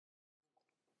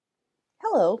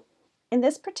Hello. In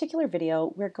this particular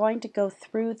video, we're going to go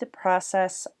through the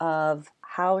process of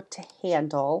how to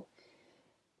handle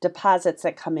deposits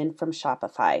that come in from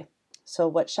Shopify. So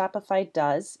what Shopify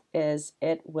does is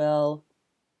it will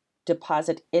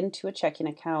deposit into a checking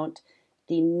account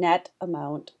the net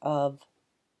amount of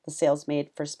the sales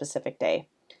made for a specific day.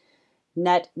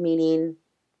 Net meaning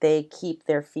they keep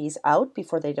their fees out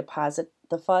before they deposit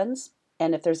the funds.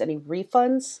 And if there's any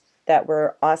refunds that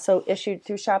were also issued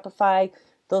through Shopify,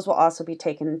 those will also be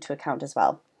taken into account as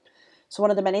well. So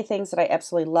one of the many things that I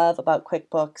absolutely love about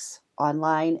QuickBooks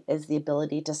Online is the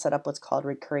ability to set up what's called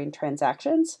recurring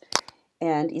transactions.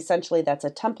 And essentially that's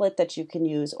a template that you can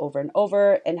use over and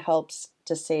over and helps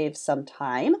to save some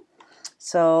time.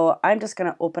 So I'm just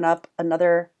going to open up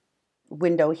another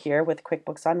window here with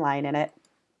QuickBooks Online in it.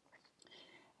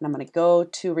 And I'm going to go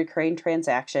to recurring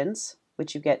transactions,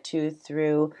 which you get to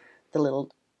through the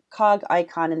little cog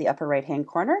icon in the upper right hand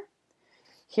corner.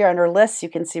 Here under lists, you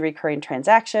can see recurring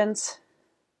transactions.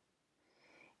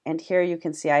 And here you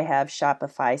can see I have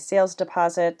Shopify Sales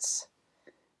deposits.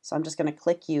 So I'm just going to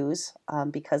click use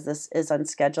because this is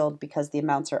unscheduled because the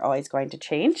amounts are always going to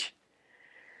change.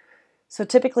 So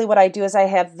typically what I do is I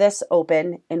have this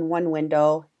open in one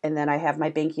window and then I have my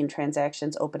banking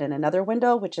transactions open in another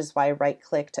window, which is why I right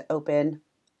click to open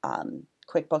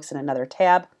QuickBooks in another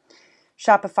tab.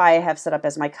 Shopify I have set up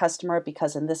as my customer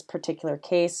because in this particular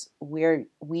case,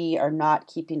 we are not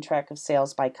keeping track of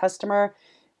sales by customer.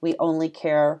 We only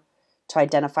care to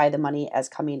identify the money as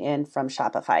coming in from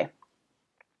Shopify.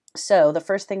 So the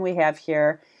first thing we have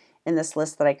here in this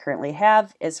list that I currently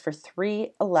have is for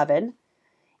 3/11,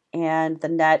 and the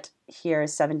net here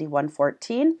is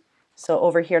 71.14. So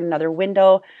over here in another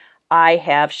window, I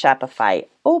have Shopify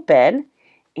open.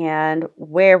 And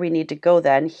where we need to go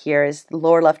then, here is the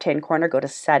lower left-hand corner, go to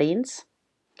Settings.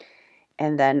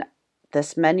 And then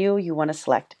this menu, you want to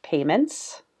select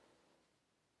Payments.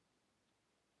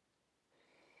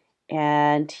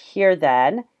 And here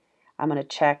then, I'm going to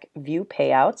check View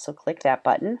Payouts, so click that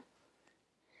button.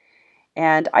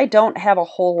 And I don't have a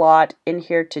whole lot in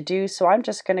here to do, so I'm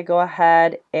just going to go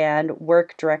ahead and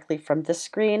work directly from this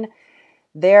screen.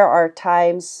 There are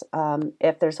times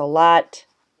if there's a lot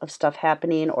of stuff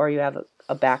happening or you have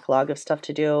a backlog of stuff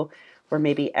to do where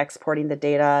maybe exporting the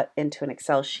data into an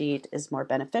Excel sheet is more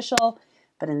beneficial,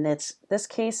 but in this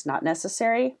case, not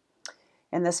necessary.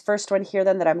 And this first one here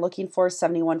then that I'm looking for is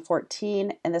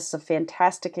 71.14, and this is a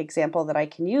fantastic example that I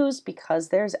can use because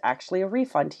there's actually a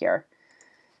refund here.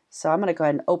 So I'm going to go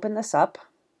ahead and open this up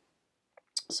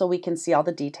so we can see all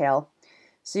the detail.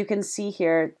 So you can see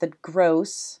here the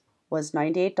gross was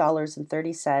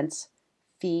 $98.30,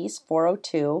 fees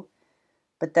 $402,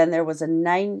 but then there was a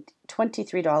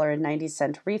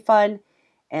 $23.90 refund,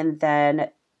 and then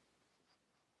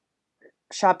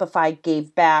Shopify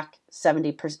gave back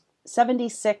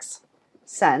 76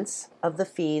 cents of the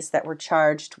fees that were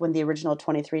charged when the original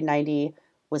 $23.90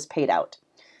 was paid out.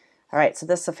 All right, so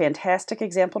this is a fantastic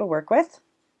example to work with.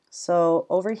 So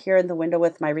over here in the window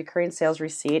with my recurring sales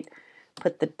receipt,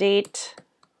 put the date,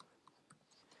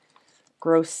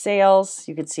 gross sales.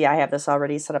 You can see I have this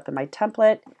already set up in my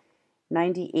template,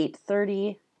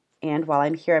 $98.30. And while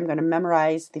I'm here, I'm going to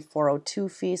memorize the 402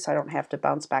 fee so I don't have to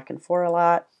bounce back and forth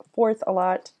a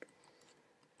lot.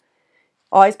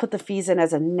 Always put the fees in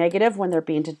as a negative when they're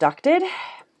being deducted.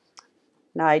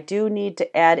 Now I do need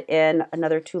to add in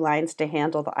another 2 lines to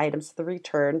handle the items of the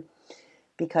return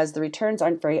because the returns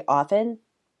aren't very often.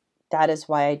 That is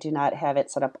why I do not have it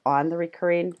set up on the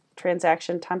recurring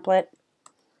transaction template.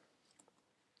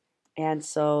 And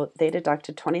so they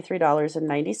deducted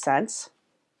 $23.90.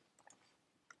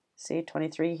 See,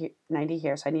 $23.90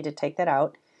 here. So I need to take that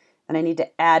out. And I need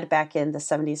to add back in the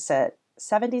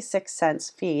 76 cents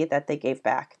fee that they gave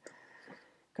back.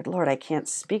 Good Lord, I can't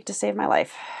speak to save my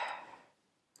life.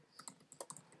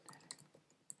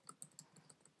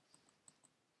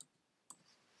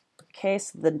 Okay,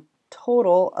 so the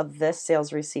total of this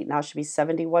sales receipt now should be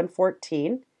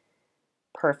 $71.14.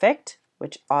 Perfect,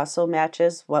 which also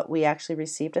matches what we actually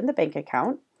received in the bank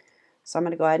account. So I'm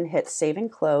going to go ahead and hit Save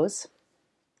and Close.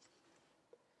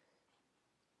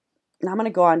 Now I'm going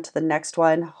to go on to the next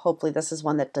one. Hopefully this is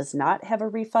one that does not have a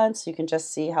refund, so you can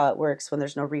just see how it works when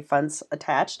there's no refunds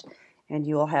attached, and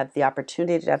you will have the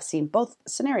opportunity to have seen both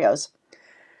scenarios.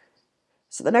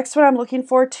 So the next one I'm looking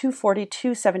for,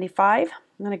 $242.75. I'm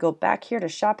going to go back here to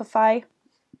Shopify.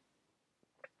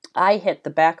 I hit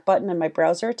the back button in my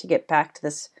browser to get back to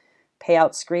this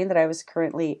payout screen that I was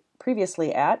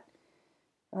previously at.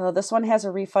 This one has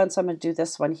a refund, so I'm going to do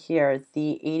this one here,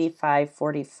 the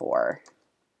 $85.44.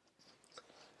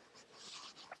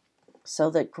 So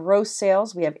the gross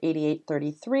sales, we have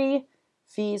 $88.33,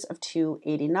 fees of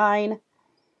 $289,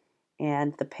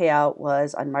 and the payout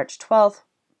was on March 12th,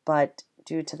 but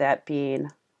due to that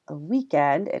being a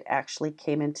weekend, it actually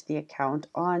came into the account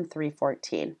on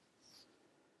 3/14.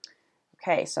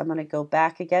 Okay, so I'm going to go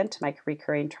back again to my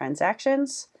recurring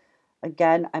transactions.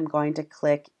 Again, I'm going to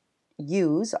click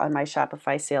Use on my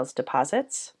Shopify Sales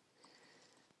deposits.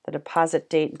 The deposit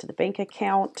date into the bank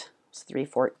account is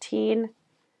 3/14.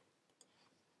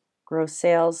 Gross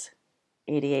sales,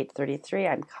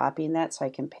 $88.33. I'm copying that so I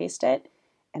can paste it.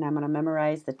 And I'm going to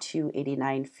memorize the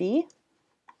 $289 fee.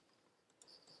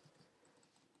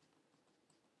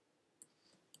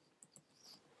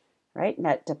 Right,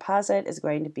 net deposit is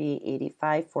going to be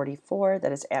 $85.44.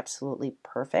 That is absolutely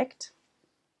perfect.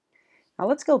 Now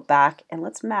let's go back and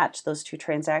let's match those two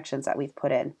transactions that we've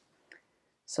put in.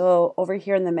 So over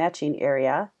here in the matching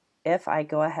area, if I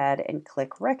go ahead and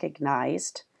click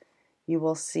recognized, you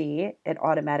will see it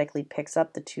automatically picks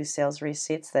up the two sales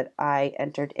receipts that I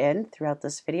entered in throughout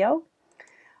this video.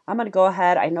 I'm going to go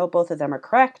ahead, I know both of them are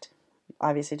correct.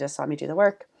 Obviously just saw me do the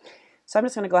work. So I'm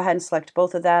just going to go ahead and select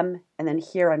both of them, and then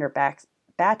here under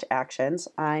batch actions,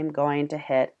 I'm going to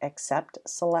hit accept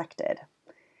selected.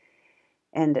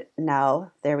 And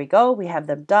now there we go, we have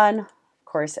them done. Of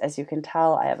course, as you can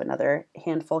tell, I have another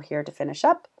handful here to finish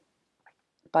up,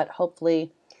 but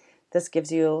hopefully this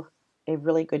gives you a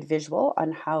really good visual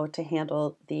on how to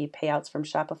handle the payouts from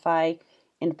Shopify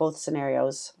in both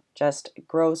scenarios, just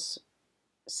gross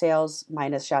sales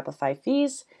minus Shopify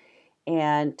fees,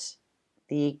 and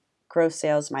the gross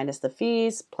sales minus the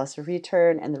fees plus a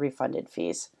return and the refunded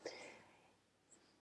fees.